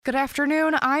Good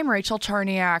afternoon, I'm Rachel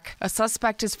Charniak. A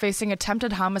suspect is facing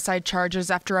attempted homicide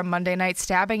charges after a Monday night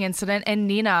stabbing incident in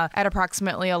Neenah. At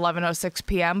approximately 11:06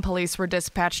 p.m., police were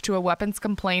dispatched to a weapons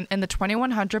complaint in the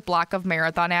 2100 block of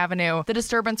Marathon Avenue. The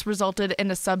disturbance resulted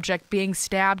in a subject being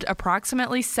stabbed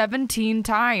approximately 17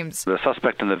 times. The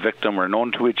suspect and the victim were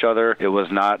known to each other. It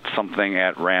was not something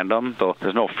at random, so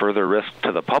there's no further risk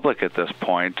to the public at this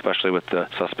point, especially with the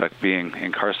suspect being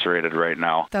incarcerated right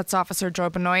now. That's Officer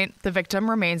Joe Benoit. The victim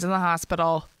remains in the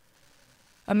hospital.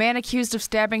 A man accused of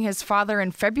stabbing his father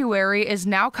in February is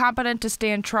now competent to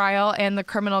stand trial, and the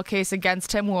criminal case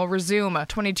against him will resume.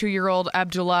 22-year-old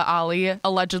Abdullah Ali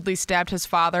allegedly stabbed his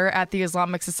father at the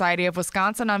Islamic Society of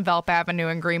Wisconsin on Velp Avenue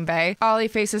in Green Bay. Ali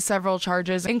faces several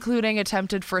charges, including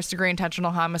attempted first-degree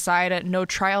intentional homicide. No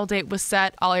trial date was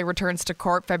set. Ali returns to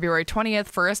court February 20th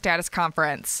for a status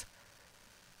conference.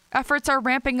 Efforts are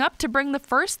ramping up to bring the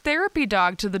first therapy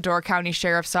dog to the Door County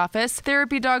Sheriff's Office.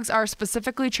 Therapy dogs are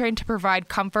specifically trained to provide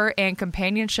comfort and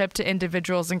companionship to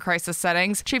individuals in crisis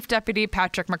settings. Chief Deputy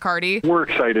Patrick McCarty. We're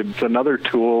excited. It's another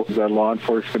tool that law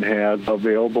enforcement has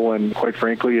available, and quite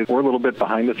frankly, we're a little bit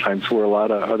behind the times where a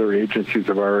lot of other agencies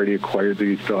have already acquired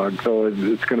these dogs, so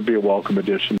it's going to be a welcome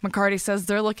addition. McCarty says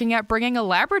they're looking at bringing a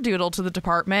Labradoodle to the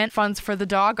department. Funds for the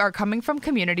dog are coming from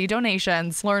community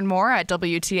donations. Learn more at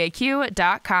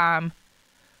WTAQ.com.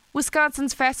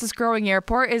 Wisconsin's fastest growing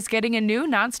airport is getting a new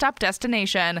nonstop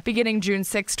destination. Beginning June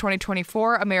 6,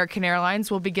 2024, American Airlines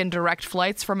will begin direct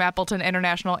flights from Appleton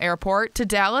International Airport to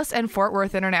Dallas and Fort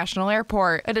Worth International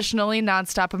Airport. Additionally,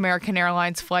 nonstop American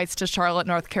Airlines flights to Charlotte,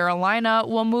 North Carolina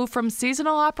will move from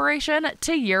seasonal operation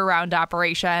to year-round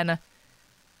operation.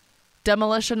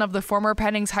 Demolition of the former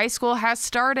Pennings High School has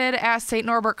started as St.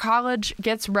 Norbert College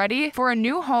gets ready for a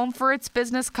new home for its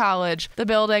business college. The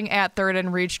building at 3rd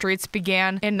and Reed Streets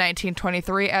began in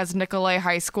 1923 as Nicolay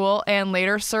High School and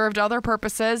later served other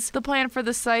purposes. The plan for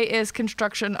the site is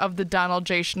construction of the Donald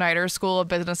J. Schneider School of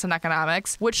Business and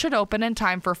Economics, which should open in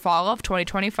time for fall of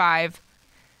 2025.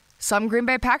 Some Green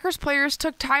Bay Packers players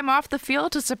took time off the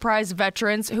field to surprise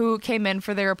veterans who came in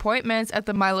for their appointments at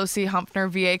the Milo C. Humpner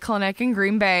VA Clinic in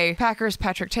Green Bay. Packers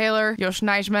Patrick Taylor, Yosh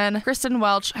Nijman, Kristen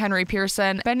Welch, Henry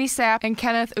Pearson, Benny Sapp, and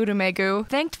Kenneth Udumegu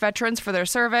thanked veterans for their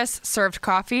service, served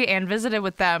coffee, and visited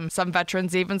with them. Some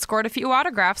veterans even scored a few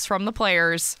autographs from the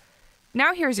players.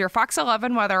 Now here's your Fox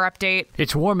 11 weather update.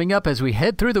 It's warming up as we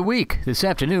head through the week. This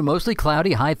afternoon, mostly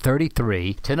cloudy, high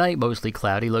 33. Tonight, mostly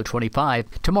cloudy, low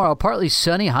 25. Tomorrow, partly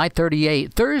sunny, high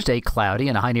 38. Thursday, cloudy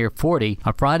and a high near 40.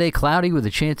 On Friday, cloudy with a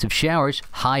chance of showers,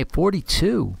 high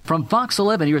 42. From Fox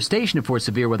 11, your station for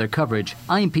severe weather coverage,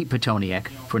 I'm Pete Petoniak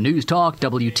for News Talk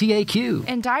WTAQ.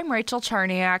 And I'm Rachel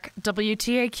Charniak,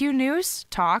 WTAQ News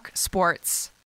Talk Sports.